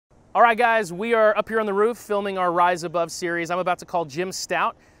All right, guys, we are up here on the roof filming our Rise Above series. I'm about to call Jim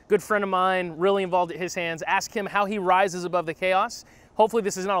Stout, good friend of mine, really involved at his hands. Ask him how he rises above the chaos. Hopefully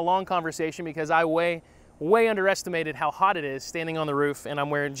this is not a long conversation because I way underestimated how hot it is standing on the roof, and I'm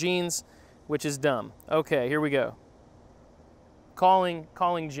wearing jeans, which is dumb. Okay, here we go. Calling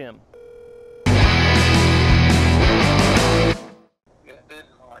Jim. Good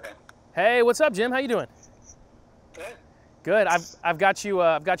morning. Hey, what's up, Jim? How you doing? Good. Good. I've got you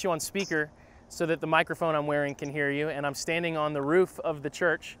on speaker so that the microphone I'm wearing can hear you, and I'm standing on the roof of the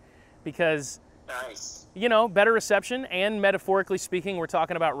church because, Nice. you know, better reception, and metaphorically speaking, we're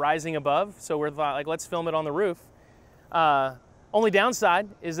talking about rising above. So we're like, let's film it on the roof. Only downside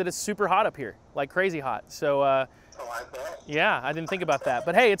is that it's super hot up here, like crazy hot. So Oh, I bet. yeah, I didn't think about that.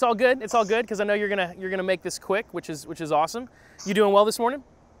 But hey, it's all good. It's all good because I know you're gonna make this quick, which is awesome. You doing well this morning?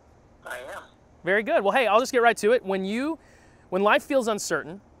 I am. Very good. Well, hey, I'll just get right to it. When life feels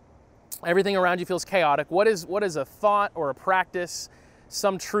uncertain, everything around you feels chaotic, what is a thought or a practice,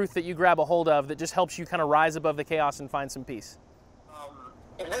 some truth that you grab a hold of that just helps you kind of rise above the chaos and find some peace?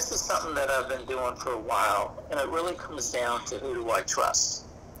 And this is something that I've been doing for a while, and it really comes down to who do I trust?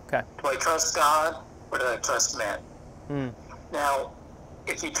 Okay. Do I trust God or do I trust men? Mm. Now,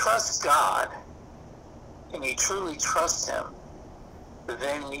 if you trust God and you truly trust Him,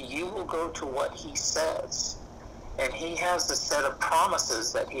 then you will go to what He says. And He has a set of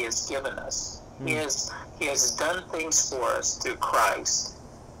promises that He has given us. He has done things for us through Christ.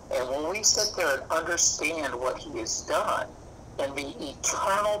 And when we sit there and understand what He has done and the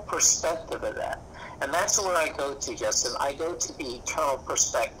eternal perspective of that, and that's where I go to, Justin. I go to the eternal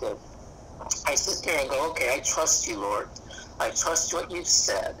perspective. I sit there and go, okay, I trust you, Lord. I trust what you've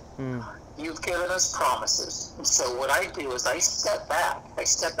said. You've given us promises. And so what I do is I step back. I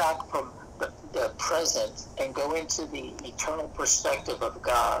step back from the present and go into the eternal perspective of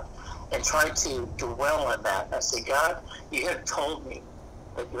God and try to dwell in that. I say, God, you have told me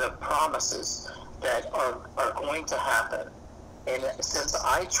that you have promises that are going to happen. And since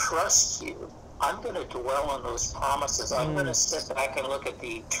I trust you, I'm going to dwell on those promises. I'm going to sit back and look at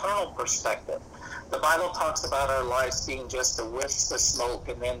the eternal perspective. The Bible talks about our lives being just a wisp of smoke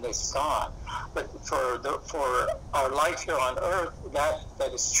and then it's gone. But for our life here on earth,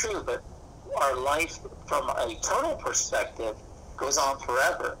 that is true. But our life from an eternal perspective goes on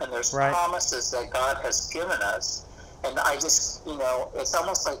forever. And there's promises that God has given us. And I just, it's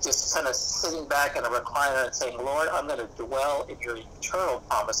almost like just kind of sitting back in a recliner and saying, Lord, I'm going to dwell in your eternal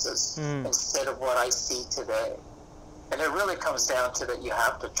promises instead of what I see today. And it really comes down to that you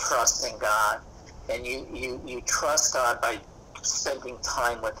have to trust in God. And you trust God by spending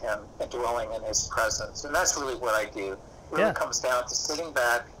time with Him and dwelling in His presence. And that's really what I do. It really comes down to sitting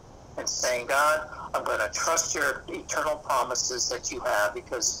back and saying, God, I'm going to trust your eternal promises that you have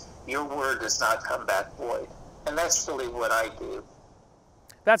because your word does not come back void. And that's really what I do.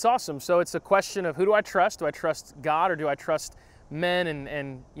 That's awesome. So it's a question of who do I trust? Do I trust God or do I trust men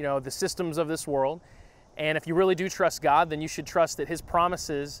and the systems of this world? And if you really do trust God, then you should trust that His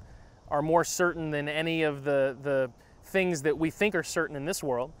promises are more certain than any of the things that we think are certain in this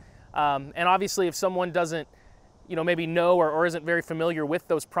world. And obviously if someone doesn't maybe know or isn't very familiar with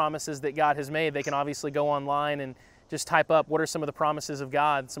those promises that God has made, they can obviously go online and just type up what are some of the promises of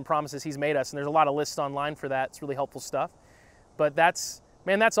God, some promises He's made us. And there's a lot of lists online for that. It's really helpful stuff. But that's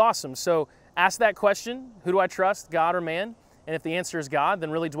awesome. So ask that question, who do I trust, God or man? And if the answer is God, then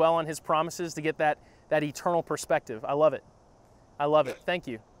really dwell on His promises to get that eternal perspective. I love it. I love it. Thank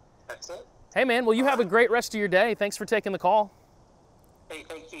you. That's it. Hey, man, well, you have a great rest of your day. Thanks for taking the call. Hey,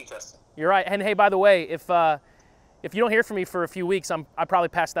 thank you, Justin. You're right. And hey, by the way, if you don't hear from me for a few weeks, I probably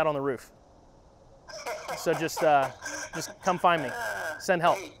passed out on the roof. So just come find me. Send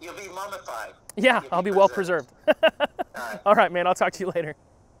help. Hey, you'll be mummified. Yeah, I'll be well preserved. All right, man. I'll talk to you later.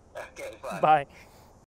 Okay, bye. Bye.